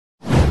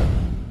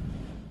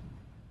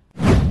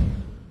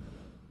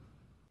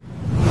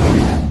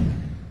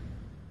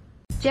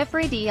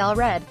Jeffrey D.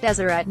 Allred,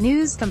 Deseret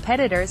News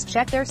Competitors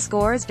check their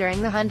scores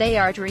during the Hyundai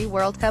Archery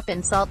World Cup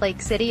in Salt Lake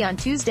City on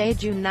Tuesday,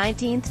 June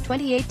 19,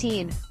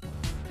 2018.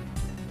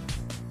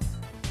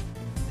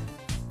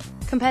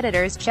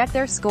 Competitors check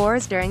their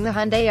scores during the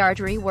Hyundai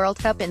Archery World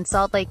Cup in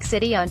Salt Lake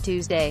City on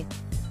Tuesday.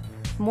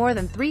 More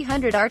than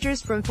 300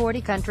 archers from 40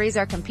 countries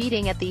are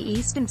competing at the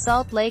Easton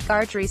Salt Lake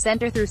Archery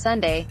Center through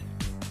Sunday.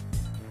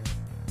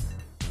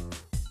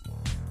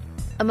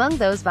 Among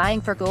those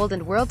vying for gold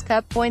and World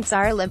Cup points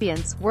are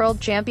Olympians, world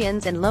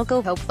champions and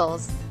local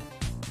hopefuls.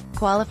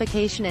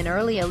 Qualification and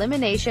early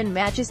elimination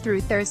matches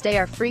through Thursday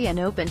are free and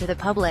open to the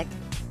public.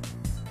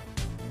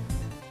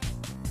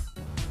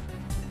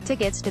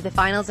 Tickets to the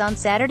finals on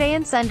Saturday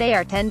and Sunday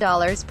are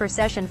 $10 per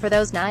session for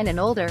those 9 and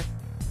older.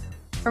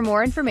 For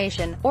more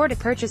information, or to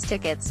purchase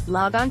tickets,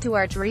 log on to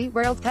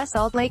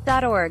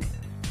archeryworldcupsaltlake.org.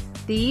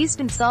 The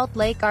Easton Salt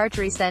Lake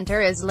Archery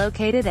Center is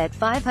located at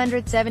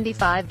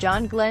 575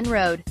 John Glenn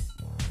Road.